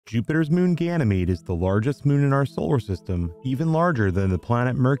Jupiter's moon Ganymede is the largest moon in our solar system, even larger than the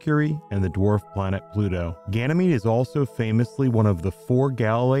planet Mercury and the dwarf planet Pluto. Ganymede is also famously one of the 4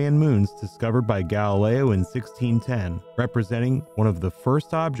 Galilean moons discovered by Galileo in 1610, representing one of the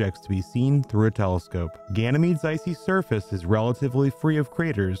first objects to be seen through a telescope. Ganymede's icy surface is relatively free of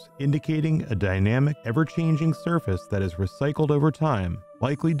craters, indicating a dynamic, ever-changing surface that is recycled over time,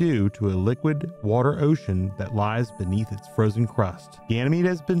 likely due to a liquid water ocean that lies beneath its frozen crust. Ganymede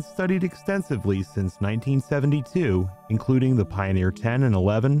has been studied extensively since 1972, including the Pioneer 10 and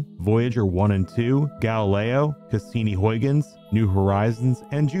 11, Voyager 1 and 2, Galileo, Cassini-Huygens, New Horizons,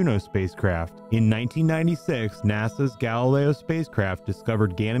 and Juno spacecraft. In 1996, NASA's Galileo spacecraft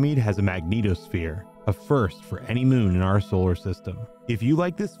discovered Ganymede has a magnetosphere, a first for any moon in our solar system. If you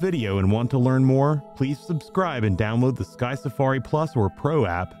like this video and want to learn more, please subscribe and download the Sky Safari Plus or Pro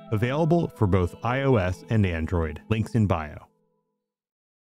app, available for both iOS and Android. Links in bio.